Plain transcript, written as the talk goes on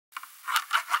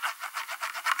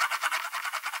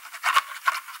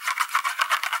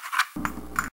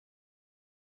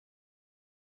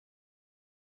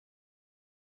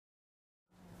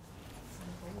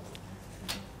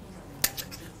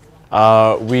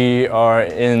We are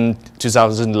in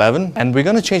 2011, and we're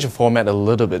going to change the format a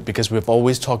little bit because we've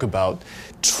always talked about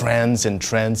trends and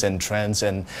trends and trends.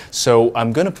 And so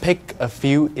I'm going to pick a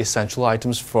few essential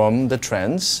items from the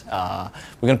trends.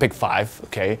 We're going to pick 5,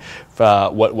 okay?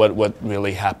 What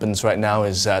really happens right now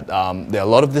is that there are a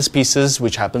lot of these pieces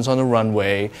which happens on the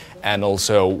runway and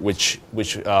also which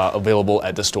are available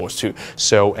at the stores too.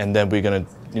 So, and then we're going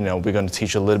to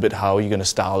teach a little bit how you're going to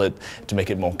style it to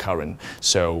make it more current.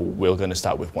 So we're going to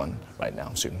start with one right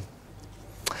now soon.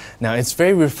 Now it's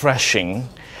very refreshing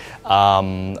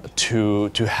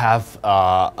to have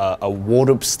a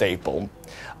wardrobe staple.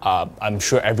 I'm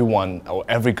sure everyone or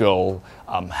every girl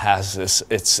has this.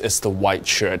 It's the white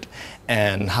shirt.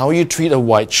 And how you treat a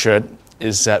white shirt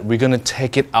is that we're going to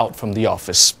take it out from the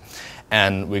office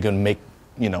and we're going to make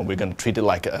we're going to treat it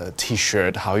like a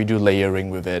t-shirt, how you do layering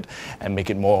with it and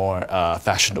make it more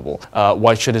fashionable.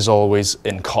 White shirt is always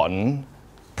in cotton,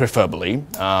 preferably,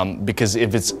 because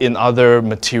if it's in other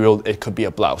material, it could be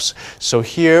a blouse. So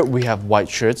here we have white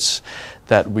shirts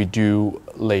that we do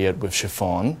layered with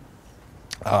chiffon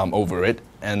over it.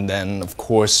 And then, of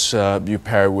course, you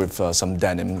pair it with some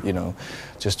denim,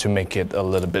 just to make it a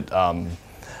little bit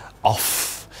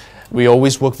off. We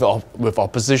always work with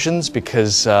oppositions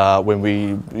because when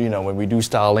we do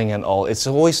styling and all, it's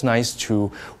always nice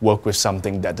to work with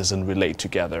something that doesn't relate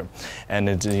together, and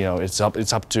it's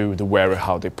up to the wearer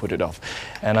how they put it off.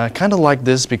 And I kind of like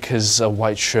this because a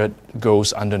white shirt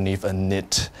goes underneath a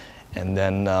knit, and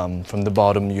then from the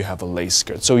bottom you have a lace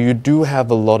skirt. So you do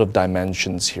have a lot of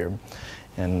dimensions here,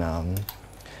 and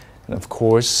of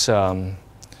course.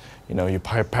 You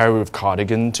pair it with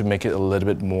cardigan to make it a little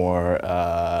bit more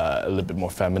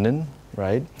feminine,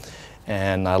 right?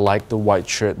 And I like the white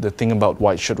shirt. The thing about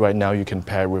white shirt right now, you can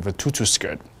pair it with a tutu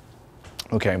skirt.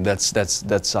 Okay, that's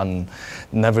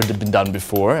never been done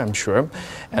before, I'm sure.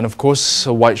 And of course,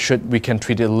 a white shirt we can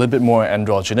treat it a little bit more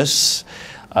androgynous.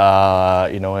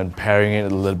 And pairing it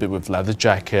a little bit with leather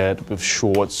jacket, with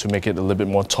shorts to make it a little bit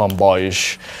more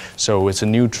tomboyish. So it's a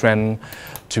new trend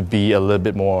to be a little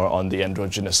bit more on the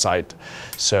androgynous side.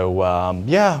 So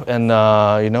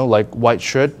like white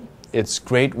shirt, it's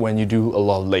great when you do a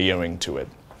lot of layering to it.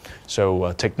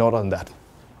 So take note on that.